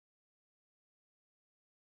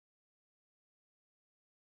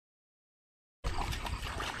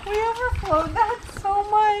overflowed that so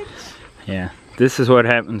much. Yeah, this is what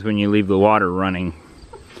happens when you leave the water running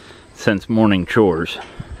since morning chores.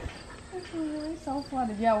 It's really so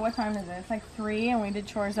flooded. Yeah, what time is it? It's like 3 and we did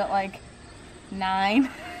chores at like 9.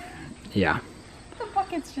 Yeah. The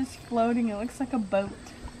bucket's just floating. It looks like a boat.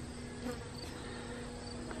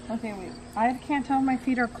 Okay, wait. I can't tell if my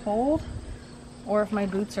feet are cold or if my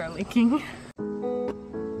boots are leaking.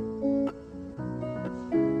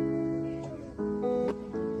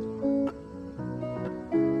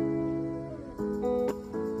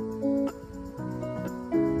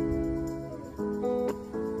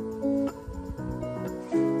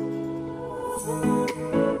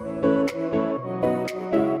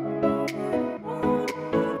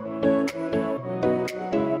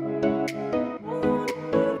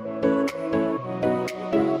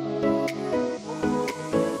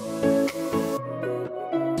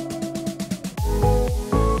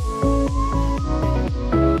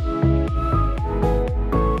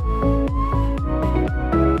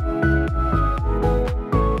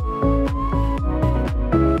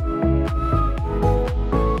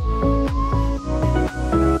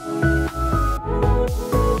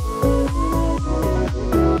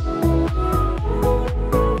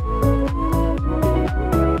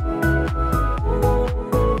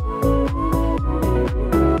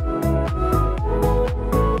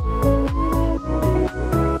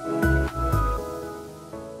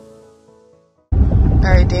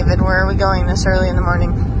 David, where are we going this early in the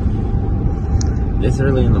morning? This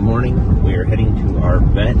early in the morning, we are heading to our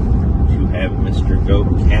vet to have Mr. Goat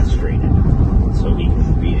castrated so he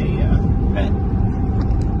can be a pet.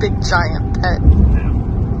 Big giant pet.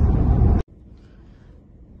 Now.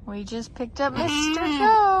 We just picked up Mr.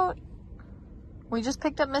 Goat. We just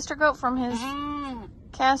picked up Mr. Goat from his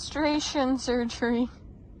castration surgery.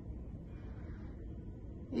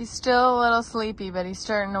 He's still a little sleepy, but he's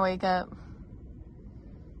starting to wake up.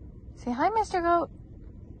 Say hi, Mr. Goat.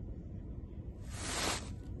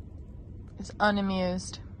 He's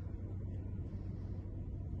unamused.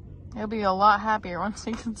 He'll be a lot happier once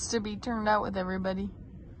he gets to be turned out with everybody.